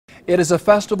It is a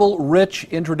festival rich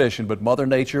in tradition, but Mother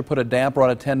Nature put a damper on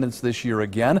attendance this year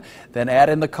again. Then add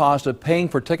in the cost of paying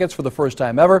for tickets for the first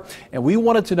time ever, and we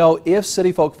wanted to know if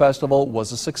Cityfolk Festival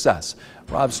was a success.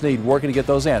 Rob Sneed working to get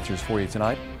those answers for you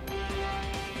tonight.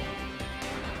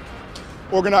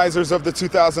 Organizers of the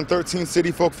 2013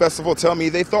 Cityfolk Festival tell me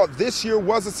they thought this year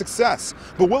was a success,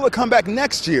 but will it come back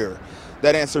next year?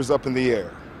 That answer's up in the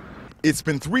air. It's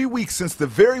been 3 weeks since the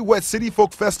very wet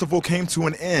Cityfolk Festival came to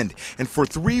an end, and for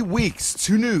 3 weeks,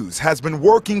 2 News has been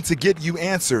working to get you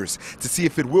answers to see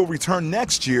if it will return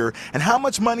next year and how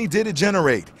much money did it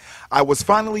generate. I was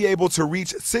finally able to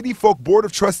reach Cityfolk Board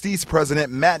of Trustees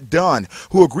President Matt Dunn,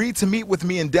 who agreed to meet with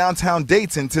me in downtown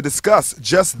Dayton to discuss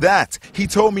just that. He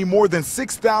told me more than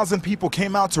 6,000 people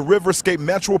came out to Riverscape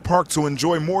Metro Park to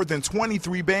enjoy more than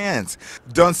 23 bands.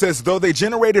 Dunn says though they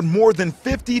generated more than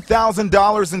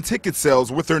 $50,000 in ticket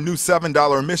sales with their new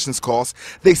 $7 admissions cost,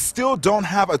 they still don't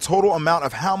have a total amount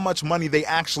of how much money they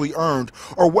actually earned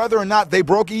or whether or not they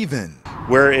broke even.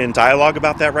 We're in dialogue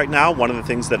about that right now. One of the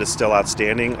things that is still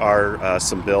outstanding are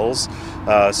some bills.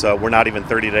 So we're not even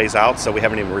 30 days out, so we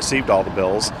haven't even received all the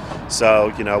bills.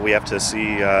 So, we have to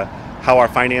see how our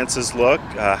finances look,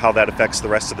 how that affects the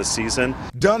rest of the season.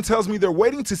 Dunn tells me they're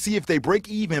waiting to see if they break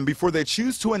even before they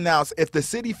choose to announce if the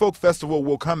Cityfolk Festival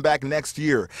will come back next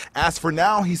year. As for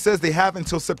now, he says they have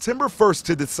until September 1st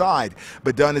to decide,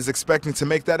 but Dunn is expecting to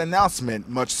make that announcement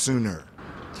much sooner.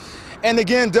 And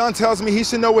again, Dunn tells me he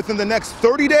should know within the next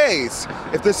 30 days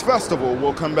if this festival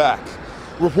will come back.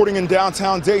 Reporting in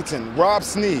downtown Dayton, Rob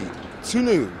Sneed, 2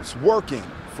 News, working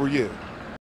for you.